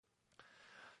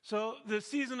So the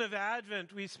season of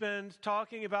Advent, we spend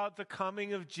talking about the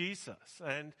coming of Jesus.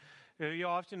 And you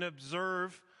often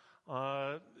observe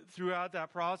throughout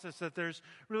that process that there's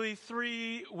really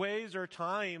three ways or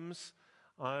times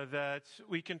that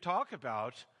we can talk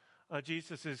about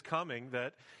Jesus' coming.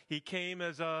 That he came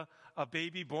as a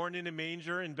baby born in a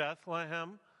manger in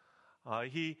Bethlehem.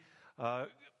 He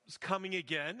is coming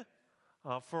again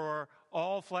for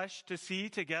all flesh to see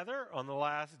together on the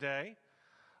last day.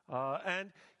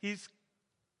 And he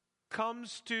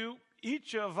comes to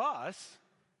each of us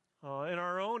in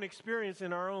our own experience,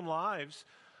 in our own lives,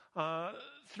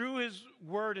 through his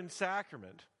word and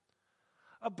sacrament.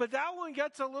 But that one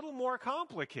gets a little more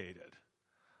complicated.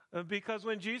 Because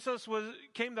when Jesus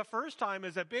came the first time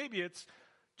as a baby, it's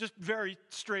just very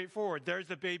straightforward. There's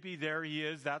the baby, there he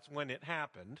is, that's when it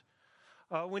happened.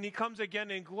 When he comes again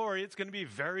in glory, it's going to be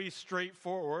very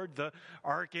straightforward. The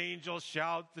archangels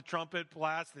shout, the trumpet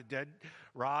blasts, the dead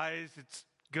rise. It's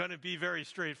going to be very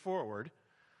straightforward.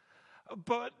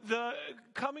 But the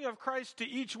coming of Christ to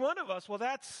each one of us, well,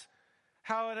 that's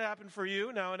how it happened for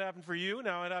you. Now it happened for you.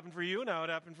 Now it happened for you. Now it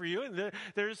happened for you. And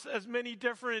there's as many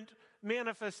different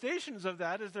manifestations of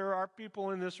that as there are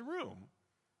people in this room.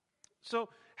 So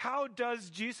how does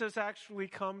Jesus actually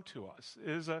come to us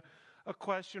is a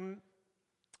question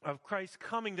of Christ's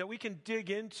coming that we can dig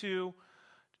into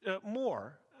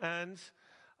more. And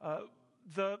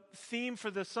the theme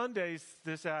for the Sundays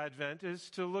this Advent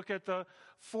is to look at the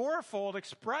fourfold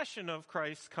expression of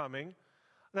Christ's coming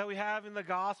that we have in the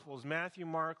Gospels, Matthew,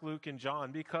 Mark, Luke, and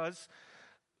John. Because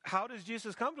how does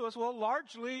Jesus come to us? Well,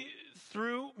 largely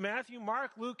through Matthew,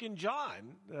 Mark, Luke, and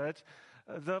John. That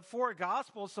the four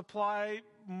Gospels supply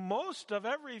most of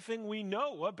everything we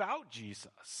know about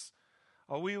Jesus.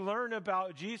 We learn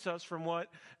about Jesus from what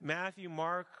Matthew,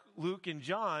 Mark, Luke, and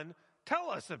John tell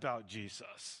us about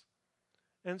Jesus.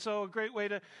 And so a great way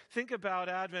to think about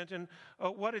Advent and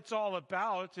what it's all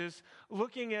about is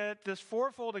looking at this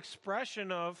fourfold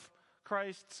expression of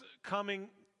Christ's coming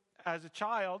as a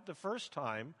child the first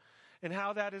time and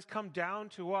how that has come down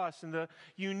to us in the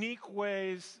unique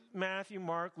ways Matthew,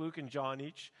 Mark, Luke, and John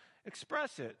each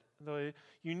express it. The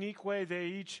unique way they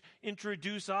each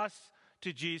introduce us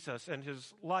to Jesus and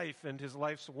his life and his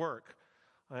life's work,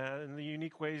 and the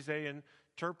unique ways they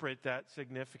interpret that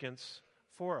significance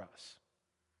for us.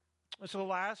 So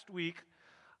last week,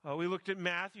 we looked at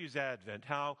Matthew's Advent,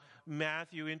 how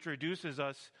Matthew introduces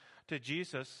us to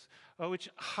Jesus, which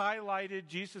highlighted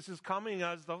Jesus' coming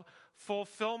as the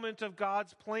fulfillment of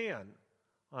God's plan.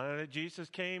 Jesus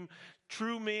came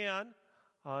true man,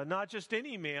 not just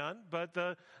any man, but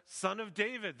the son of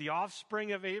David, the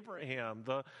offspring of Abraham,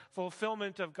 the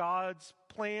fulfillment of God's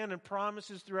plan and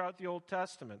promises throughout the Old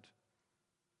Testament.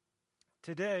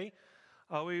 Today,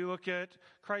 we look at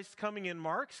Christ's coming in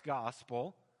Mark's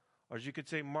gospel, or as you could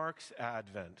say, Mark's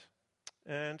Advent.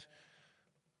 And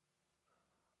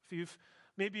if you've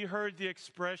maybe heard the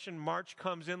expression, March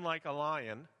comes in like a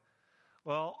lion,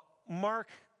 well, Mark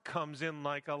comes in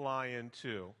like a lion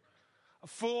too.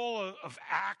 Full of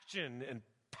action and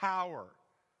power,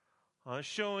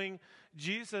 showing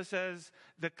Jesus as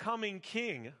the coming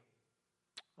king,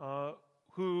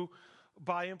 who,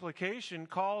 by implication,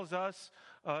 calls us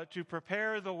to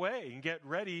prepare the way and get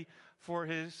ready for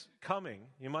his coming.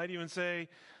 You might even say,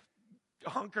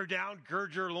 hunker down,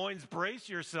 gird your loins, brace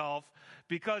yourself,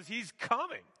 because he's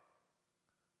coming.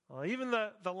 Even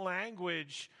the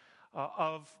language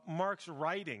of Mark's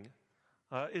writing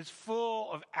is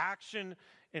full of action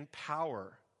and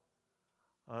power.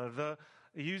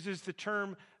 He uses the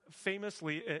term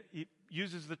famously, he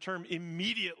uses the term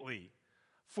immediately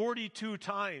 42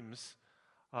 times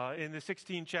in the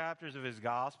 16 chapters of his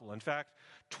gospel. In fact,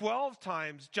 12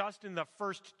 times just in the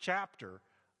first chapter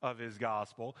of his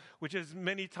gospel, which is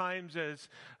many times as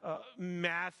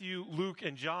Matthew, Luke,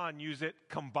 and John use it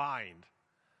combined.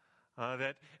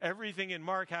 That everything in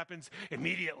Mark happens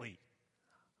immediately.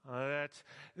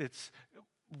 It's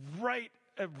right,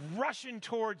 rushing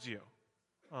towards you.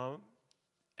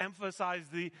 Emphasize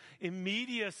the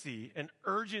immediacy and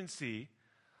urgency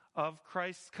of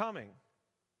Christ's coming.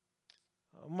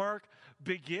 Mark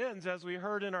begins, as we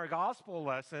heard in our gospel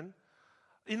lesson,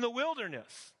 in the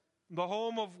wilderness, the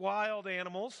home of wild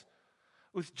animals,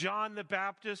 with John the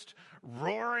Baptist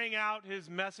roaring out his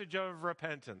message of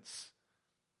repentance.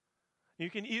 You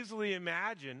can easily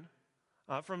imagine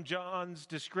from John's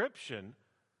description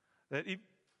that he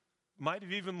might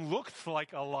have even looked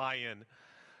like a lion,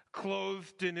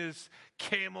 clothed in his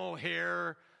camel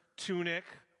hair tunic,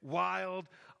 wild,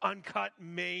 uncut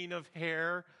mane of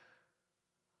hair,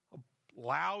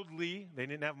 loudly, they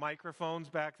didn't have microphones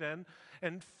back then,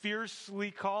 and fiercely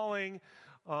calling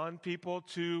on people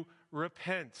to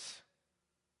repent.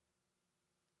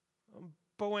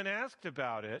 But when asked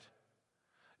about it,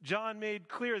 John made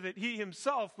clear that he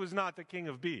himself was not the king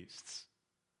of beasts.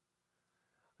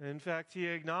 In fact, he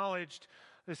acknowledged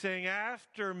the saying,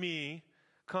 "After me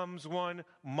comes one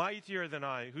mightier than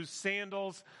I, whose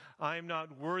sandals I am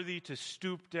not worthy to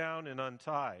stoop down and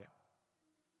untie."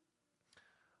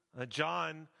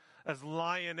 John, as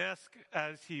lion-esque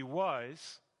as he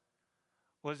was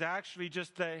actually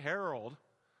just the herald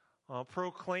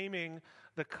proclaiming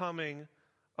the coming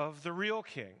of the real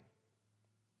king.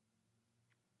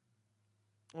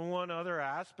 One other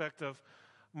aspect of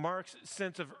Mark's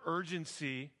sense of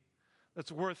urgency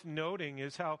that's worth noting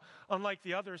is how, unlike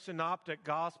the other synoptic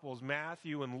gospels,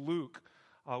 Matthew and Luke,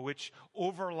 which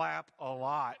overlap a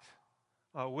lot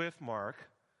with Mark,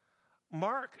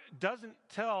 Mark doesn't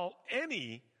tell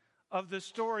any of the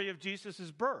story of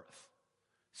Jesus' birth.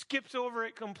 Skips over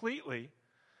it completely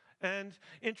and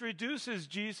introduces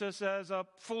Jesus as a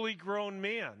fully grown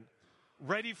man,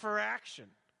 ready for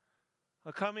action,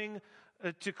 coming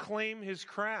to claim his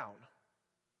crown,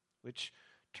 which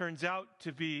turns out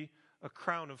to be a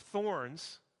crown of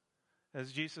thorns,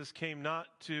 as Jesus came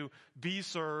not to be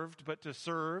served, but to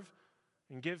serve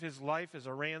and give his life as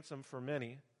a ransom for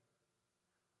many.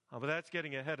 But that's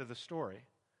getting ahead of the story.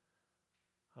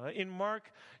 In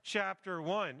Mark chapter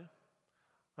 1,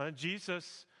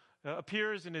 Jesus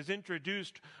appears and is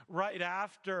introduced right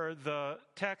after the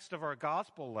text of our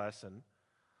gospel lesson.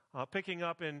 Picking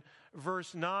up in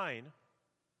verse 9,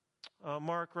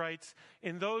 Mark writes,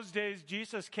 "In those days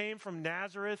Jesus came from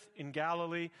Nazareth in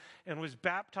Galilee and was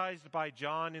baptized by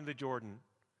John in the Jordan.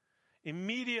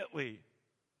 Immediately,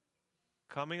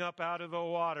 coming up out of the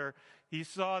water, he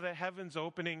saw the heavens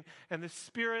opening and the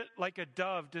Spirit like a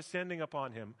dove descending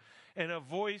upon him. And a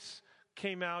voice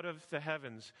came out of the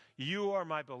heavens, 'You are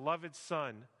my beloved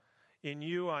Son. In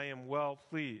you I am well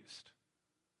pleased.'"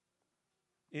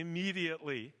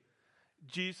 Immediately,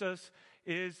 Jesus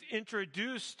is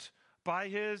introduced by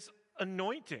his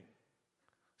anointing,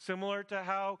 similar to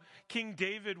how King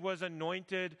David was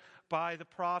anointed by the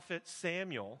prophet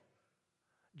Samuel.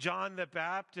 John the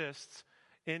Baptist,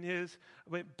 in his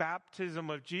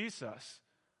baptism of Jesus,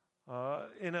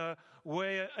 in a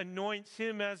way anoints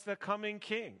him as the coming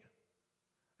king,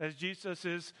 as Jesus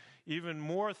is even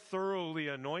more thoroughly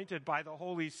anointed by the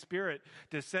Holy Spirit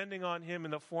descending on him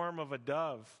in the form of a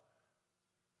dove.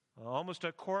 Almost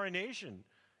a coronation,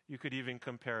 you could even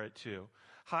compare it to,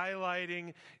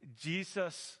 highlighting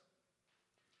Jesus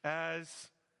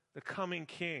as the coming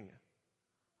king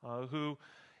who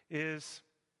is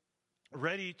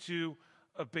ready to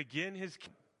begin his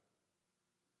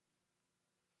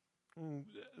kingdom.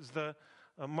 As the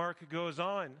Mark goes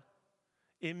on,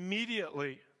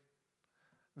 immediately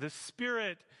the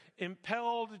Spirit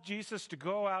impelled Jesus to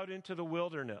go out into the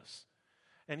wilderness.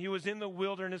 And he was in the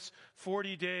wilderness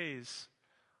 40 days,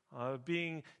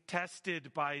 being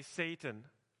tested by Satan.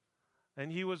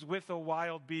 And he was with the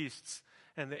wild beasts,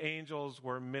 and the angels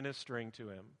were ministering to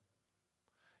him.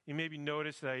 You maybe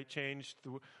notice that I changed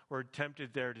the word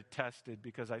tempted there to tested,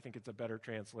 because I think it's a better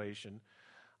translation.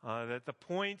 That the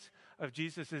point of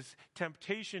Jesus'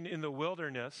 temptation in the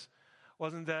wilderness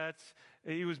wasn't that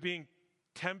he was being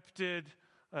tempted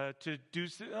to do,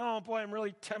 oh boy, I'm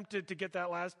really tempted to get that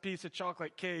last piece of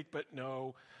chocolate cake, but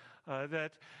no.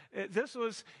 This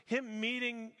was him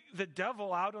meeting the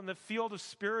devil out on the field of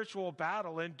spiritual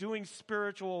battle and doing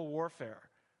spiritual warfare.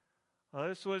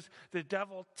 This was the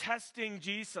devil testing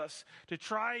Jesus to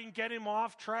try and get him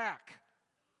off track.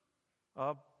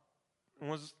 And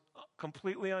was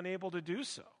completely unable to do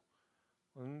so.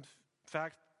 In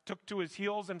fact, took to his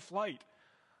heels in flight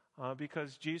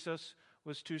because Jesus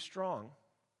was too strong.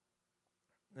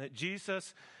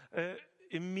 Jesus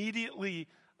immediately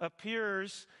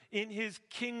appears in his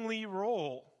kingly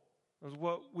role, as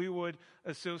what we would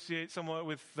associate somewhat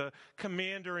with the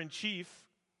commander-in-chief.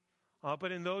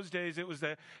 But in those days, it was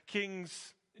the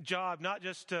king's job not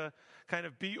just to kind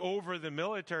of be over the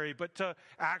military, but to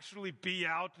actually be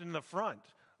out in the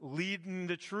front, leading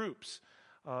the troops,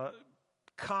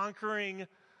 conquering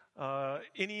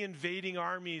any invading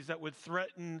armies that would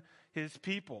threaten his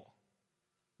people.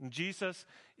 And Jesus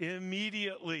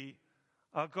immediately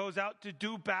goes out to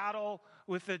do battle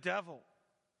with the devil,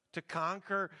 to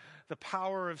conquer the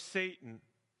power of Satan,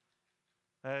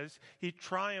 as he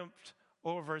triumphed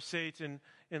over Satan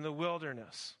in the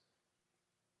wilderness.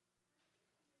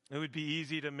 It would be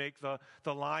easy to make the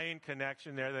lion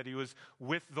connection there, that he was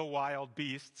with the wild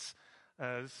beasts,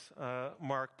 as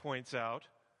Mark points out.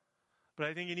 But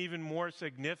I think an even more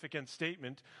significant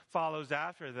statement follows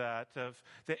after that, of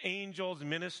the angels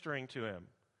ministering to him.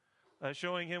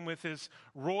 showing him with his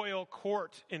royal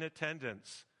court in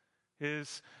attendance,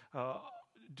 his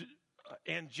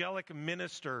angelic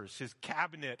ministers, his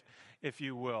cabinet, if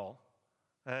you will,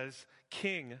 as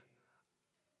king.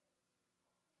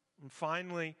 And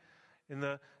finally, in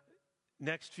the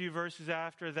next few verses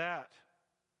after that,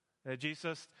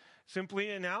 Jesus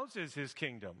simply announces his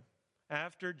kingdom.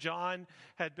 After John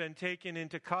had been taken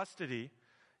into custody,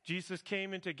 Jesus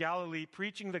came into Galilee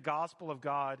preaching the gospel of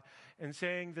God and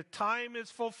saying, "The time is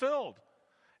fulfilled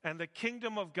and the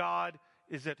kingdom of God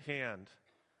is at hand.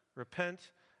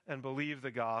 Repent and believe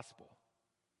the gospel."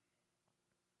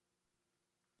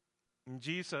 And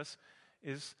Jesus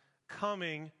is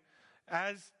coming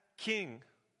as king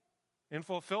in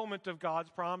fulfillment of God's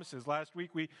promises. Last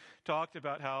week we talked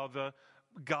about how the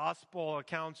gospel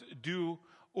accounts do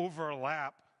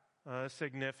overlap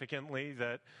significantly,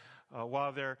 that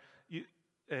while they're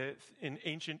in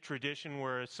ancient tradition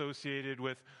were associated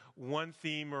with one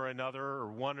theme or another, or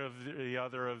one of the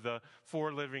other of the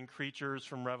four living creatures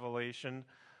from Revelation,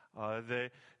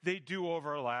 they do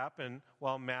overlap. And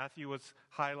while Matthew was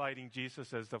highlighting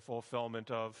Jesus as the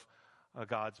fulfillment of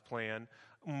God's plan,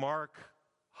 Mark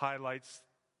highlights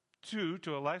to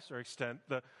a lesser extent,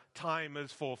 the time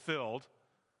is fulfilled.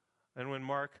 And when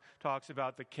Mark talks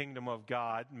about the kingdom of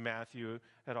God, Matthew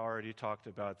had already talked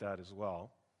about that as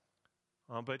well.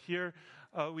 But here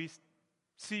we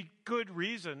see good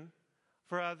reason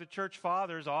for how the church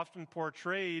fathers often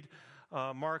portrayed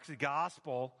Mark's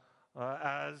gospel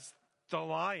as the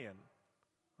lion,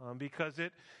 because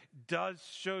it does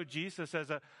show Jesus as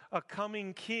a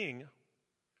coming king,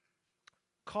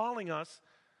 calling us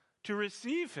to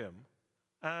receive him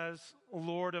as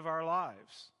Lord of our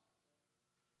lives.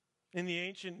 In the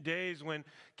ancient days, when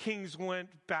kings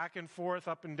went back and forth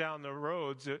up and down the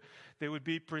roads, they would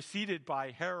be preceded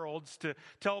by heralds to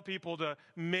tell people to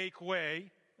make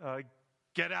way,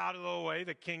 get out of the way,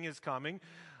 the king is coming.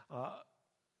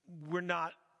 We're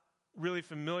not really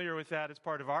familiar with that as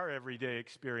part of our everyday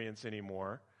experience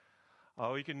anymore.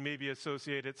 We can maybe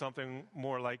associate it something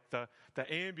more like the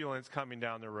ambulance coming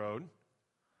down the road.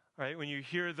 Right? When you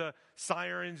hear the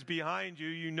sirens behind you,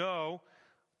 you know,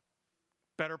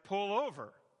 better pull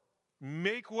over.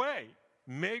 Make way.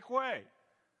 Make way.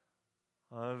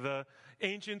 The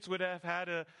ancients would have had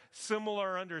a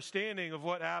similar understanding of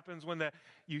what happens when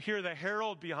you hear the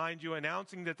herald behind you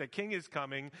announcing that the king is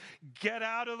coming. Get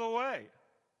out of the way.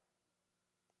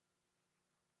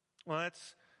 Well,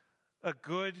 that's a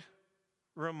good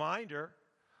reminder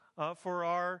for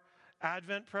our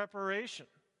Advent preparation.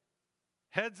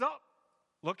 Heads up.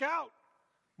 Look out.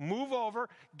 Move over.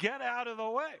 Get out of the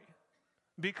way.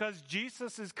 Because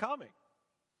Jesus is coming.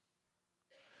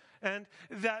 And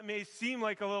that may seem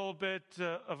like a little bit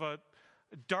of a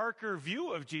darker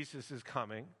view of Jesus is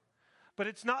coming, but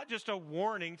it's not just a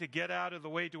warning to get out of the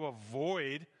way to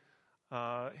avoid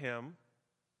him,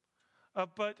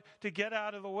 but to get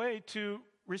out of the way to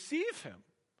receive him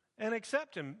and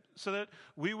accept him, so that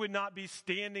we would not be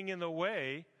standing in the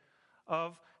way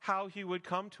of how he would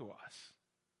come to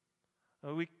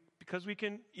us. Because we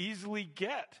can easily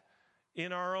get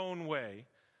in our own way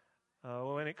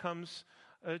when it comes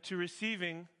to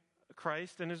receiving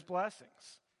Christ and his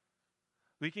blessings.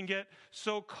 We can get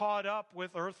so caught up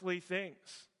with earthly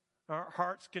things. Our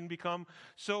hearts can become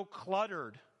so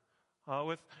cluttered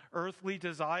with earthly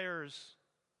desires,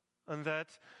 and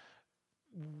that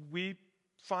we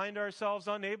find ourselves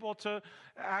unable to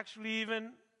actually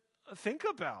even think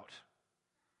about,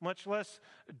 much less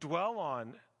dwell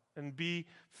on and be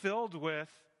filled with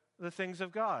the things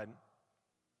of God.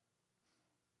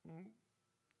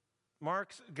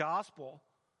 Mark's gospel,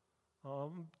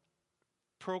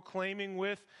 proclaiming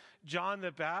with John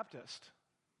the Baptist,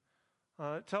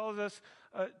 tells us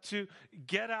to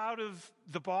get out of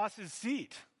the boss's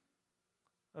seat,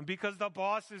 because the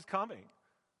boss is coming.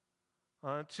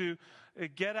 To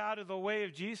get out of the way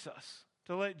of Jesus,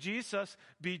 to let Jesus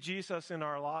be Jesus in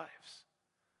our lives,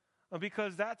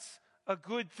 because that's a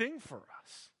good thing for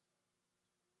us.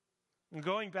 And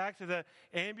going back to the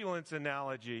ambulance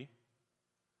analogy,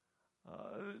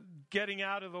 getting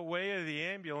out of the way of the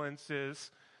ambulance is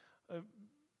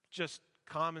just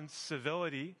common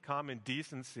civility, common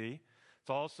decency. It's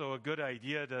also a good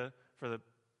idea for the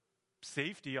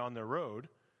safety on the road.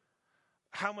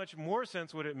 How much more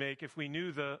sense would it make if we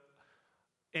knew the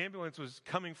ambulance was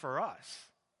coming for us?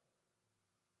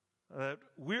 That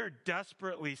we're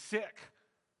desperately sick,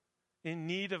 in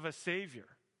need of a Savior.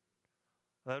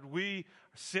 That we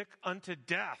are sick unto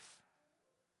death.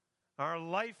 Our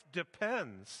life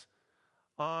depends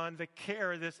on the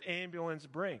care this ambulance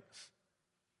brings.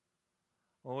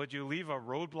 Well, would you leave a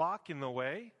roadblock in the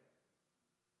way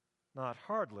Not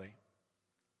hardly.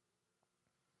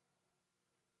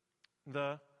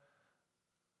 The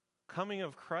coming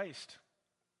of Christ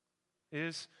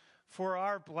is for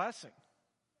our blessing,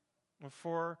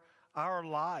 for our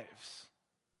lives.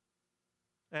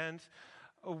 And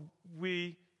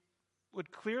we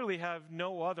would clearly have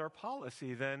no other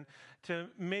policy than to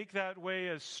make that way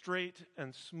as straight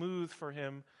and smooth for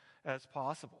him as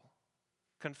possible.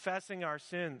 Confessing our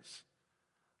sins,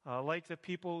 like the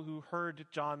people who heard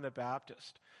John the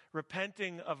Baptist,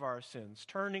 repenting of our sins,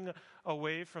 turning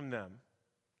away from them,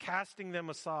 casting them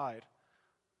aside,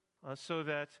 so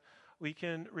that we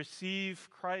can receive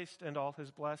Christ and all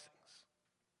his blessings.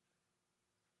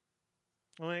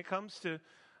 When it comes to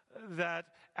that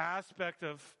aspect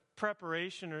of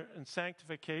preparation and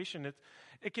sanctification,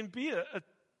 it can be a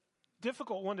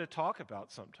difficult one to talk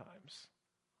about sometimes,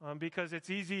 because it's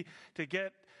easy to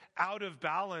get out of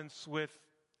balance with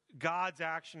God's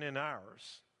action in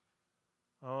ours.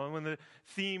 When the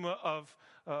theme of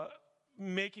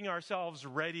making ourselves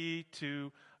ready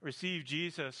to receive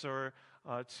Jesus or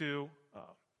to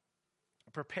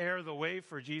prepare the way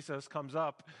for Jesus comes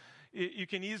up, you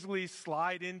can easily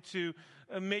slide into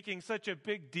making such a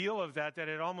big deal of that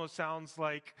it almost sounds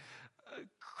like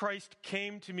Christ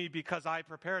came to me because I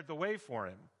prepared the way for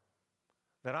him,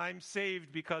 that I'm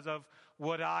saved because of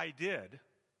what I did.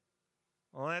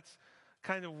 Well, that's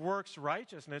kind of works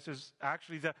righteousness is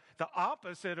actually the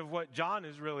opposite of what John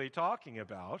is really talking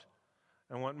about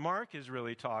and what Mark is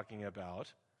really talking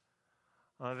about.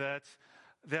 That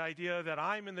the idea that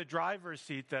I'm in the driver's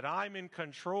seat, that I'm in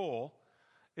control,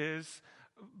 is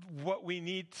what we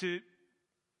need to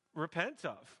repent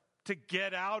of, to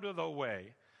get out of the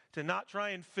way, to not try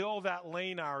and fill that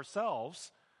lane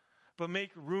ourselves, but make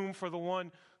room for the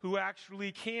one who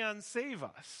actually can save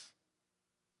us.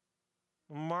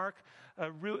 Mark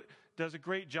really does a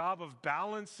great job of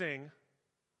balancing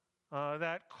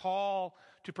that call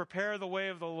to prepare the way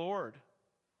of the Lord,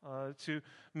 to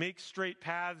make straight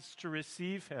paths to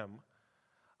receive him,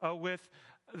 with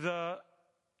the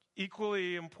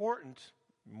equally important,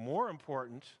 more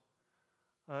important,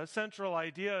 central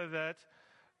idea that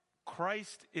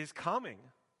Christ is coming,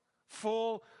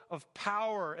 full of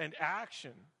power and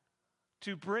action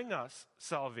to bring us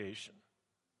salvation.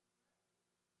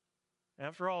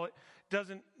 After all, it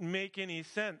doesn't make any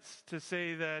sense to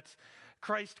say that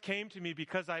Christ came to me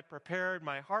because I prepared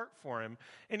my heart for him,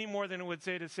 any more than it would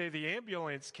say to say the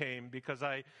ambulance came because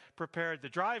I prepared the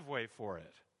driveway for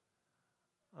it.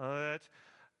 That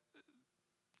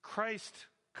Christ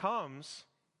comes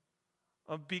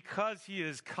because he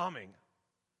is coming.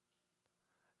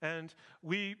 And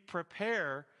we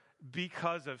prepare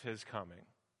because of his coming.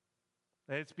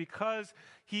 It's because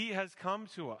he has come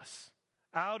to us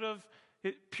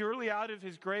purely out of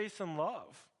his grace and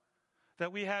love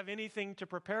that we have anything to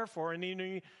prepare for and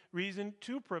any reason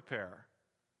to prepare.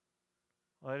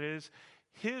 It is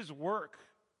his work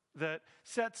that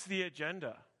sets the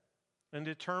agenda and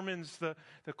determines the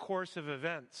course of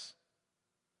events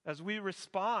as we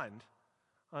respond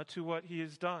to what he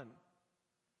has done.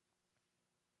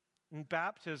 In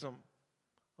baptism,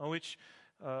 which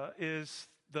is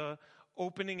the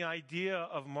opening idea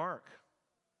of Mark,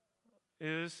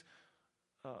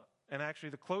 and actually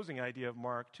the closing idea of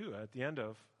Mark too, at the end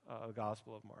of the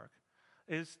Gospel of Mark,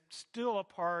 is still a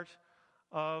part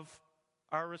of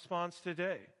our response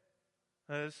today.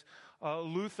 As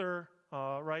Luther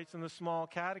writes in the Small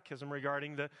Catechism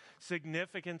regarding the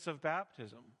significance of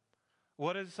baptism.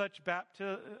 What does such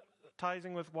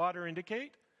baptizing with water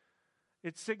indicate?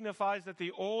 It signifies that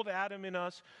the old Adam in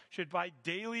us should by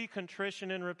daily contrition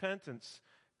and repentance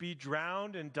be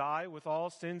drowned and die with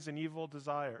all sins and evil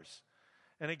desires.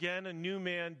 And again, a new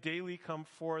man daily come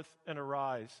forth and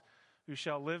arise, who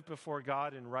shall live before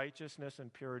God in righteousness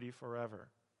and purity forever.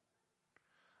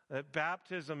 That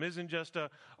baptism isn't just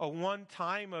a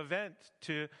one-time event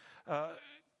to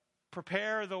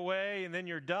prepare the way and then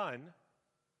you're done,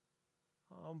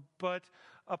 but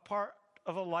a part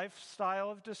of a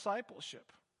lifestyle of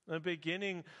discipleship, the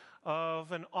beginning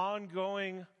of an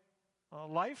ongoing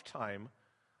lifetime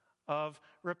of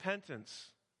repentance,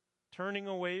 turning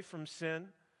away from sin,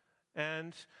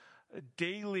 and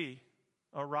daily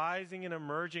arising and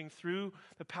emerging through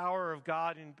the power of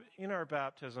God in our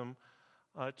baptism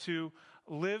to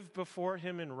live before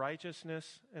him in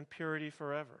righteousness and purity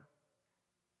forever.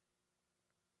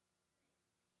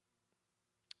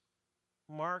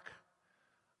 Mark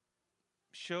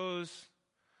shows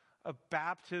a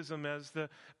baptism as the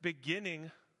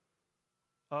beginning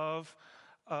of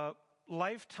a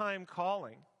lifetime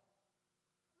calling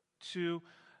to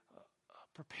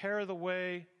prepare the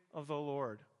way of the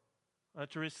Lord,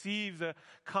 to receive the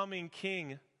coming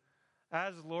King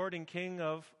as Lord and King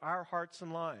of our hearts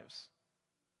and lives.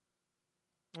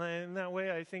 And in that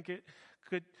way, I think it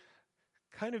could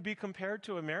kind of be compared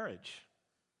to a marriage.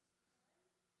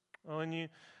 When you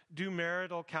do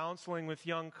marital counseling with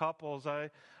young couples, I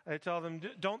tell them,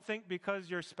 don't think because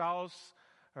your spouse,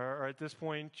 or at this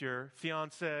point your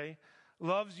fiancé,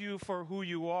 loves you for who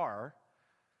you are,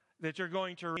 that you're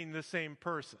going to remain the same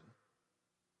person.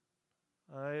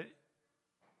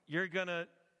 You're going to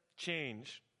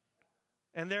change,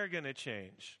 and they're going to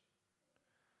change.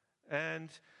 And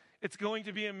it's going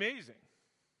to be amazing.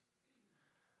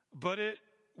 But it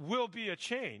will be a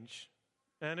change,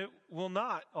 and it will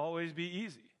not always be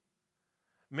easy.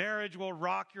 Marriage will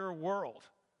rock your world.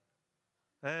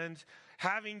 And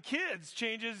having kids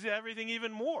changes everything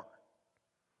even more.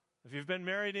 If you've been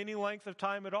married any length of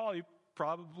time at all, you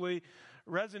probably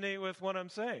resonate with what I'm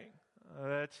saying.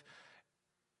 That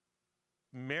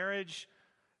marriage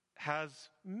has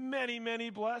many, many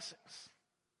blessings.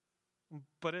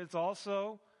 But it's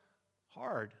also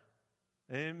hard.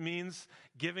 It means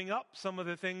giving up some of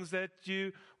the things that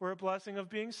you were a blessing of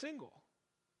being single.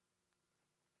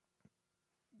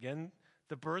 Again,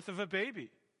 the birth of a baby.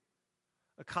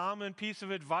 A common piece of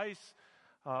advice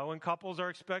when couples are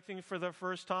expecting for the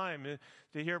first time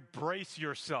to hear, brace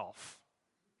yourself.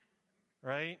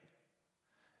 Right?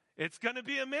 It's going to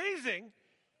be amazing,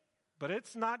 but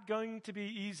it's not going to be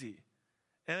easy.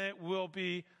 And it will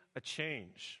be a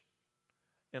change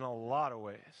in a lot of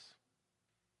ways.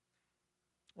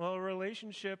 Well, a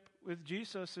relationship with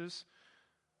Jesus is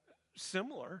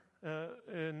similar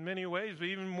in many ways, but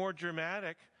even more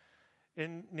dramatic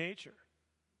in nature.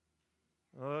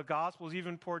 The Gospels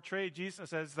even portray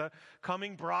Jesus as the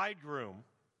coming bridegroom,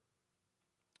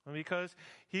 because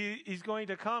he's going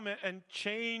to come and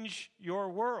change your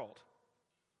world.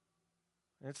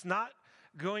 It's not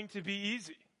going to be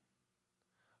easy,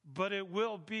 but it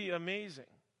will be amazing.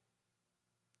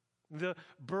 The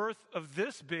birth of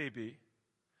this baby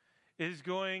is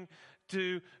going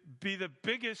to be the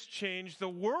biggest change the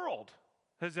world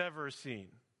has ever seen.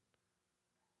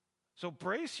 So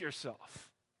brace yourself.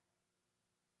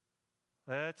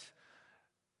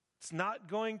 It's not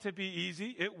going to be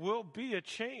easy. It will be a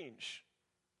change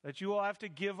that you will have to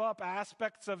give up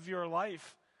aspects of your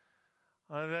life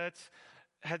that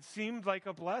had seemed like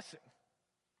a blessing.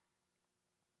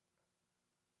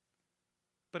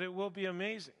 But it will be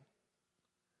amazing,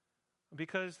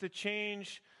 because the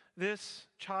change this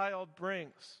child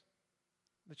brings,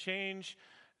 the change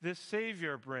this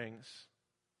Savior brings,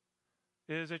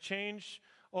 is a change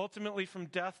ultimately from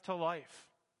death to life,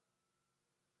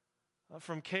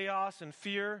 from chaos and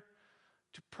fear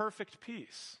to perfect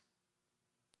peace.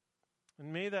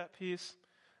 And may that peace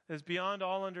that is beyond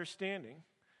all understanding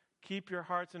keep your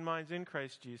hearts and minds in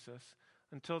Christ Jesus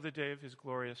until the day of his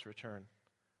glorious return.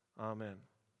 Amen.